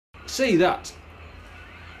See that?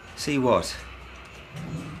 See what?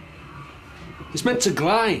 It's meant to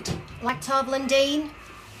glide. Like Torval and Dean?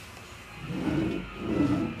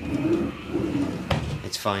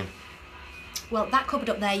 It's fine. Well, that cupboard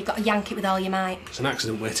up there, you've got to yank it with all your might. It's an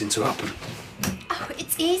accident waiting to happen. Oh,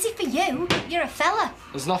 it's easy for you. You're a fella.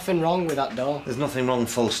 There's nothing wrong with that door. There's nothing wrong,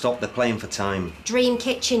 full stop. They're playing for time. Dream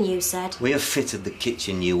kitchen, you said. We have fitted the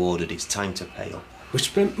kitchen you ordered. It's time to pay up. We've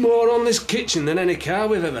spent more on this kitchen than any car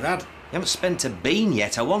we've ever had. You haven't spent a bean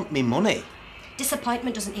yet. I want me money.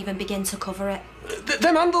 Disappointment doesn't even begin to cover it.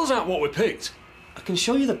 Them handles aren't what we picked. I can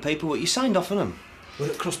show you the paperwork. You signed off on them. We're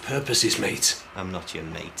at cross purposes, mate. I'm not your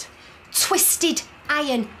mate. Twisted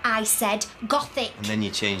iron, I said. Gothic. And then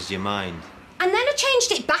you changed your mind. And then I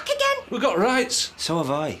changed it back again. We've got rights. So have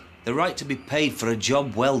I. The right to be paid for a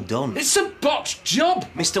job well done. It's a botched job.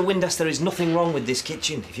 Mr. Windass, there is nothing wrong with this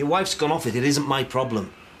kitchen. If your wife's gone off it, it isn't my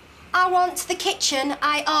problem. I want the kitchen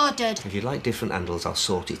I ordered. If you like different handles, I'll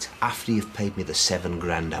sort it after you've paid me the 7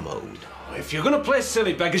 grand I'm owed. If you're going to play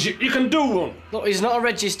silly beggars, you can do one. Look, he's not a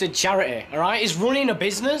registered charity, all right? He's running a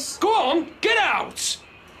business. Go on, get out!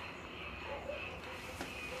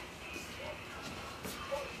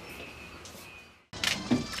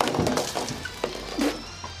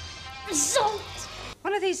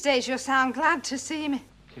 One of these days you'll sound glad to see me.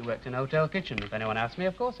 She worked in a hotel kitchen. If anyone asked me,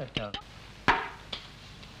 of course I'd tell.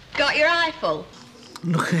 Got your eye full?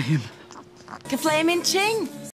 Look at him. Like a flaming ching.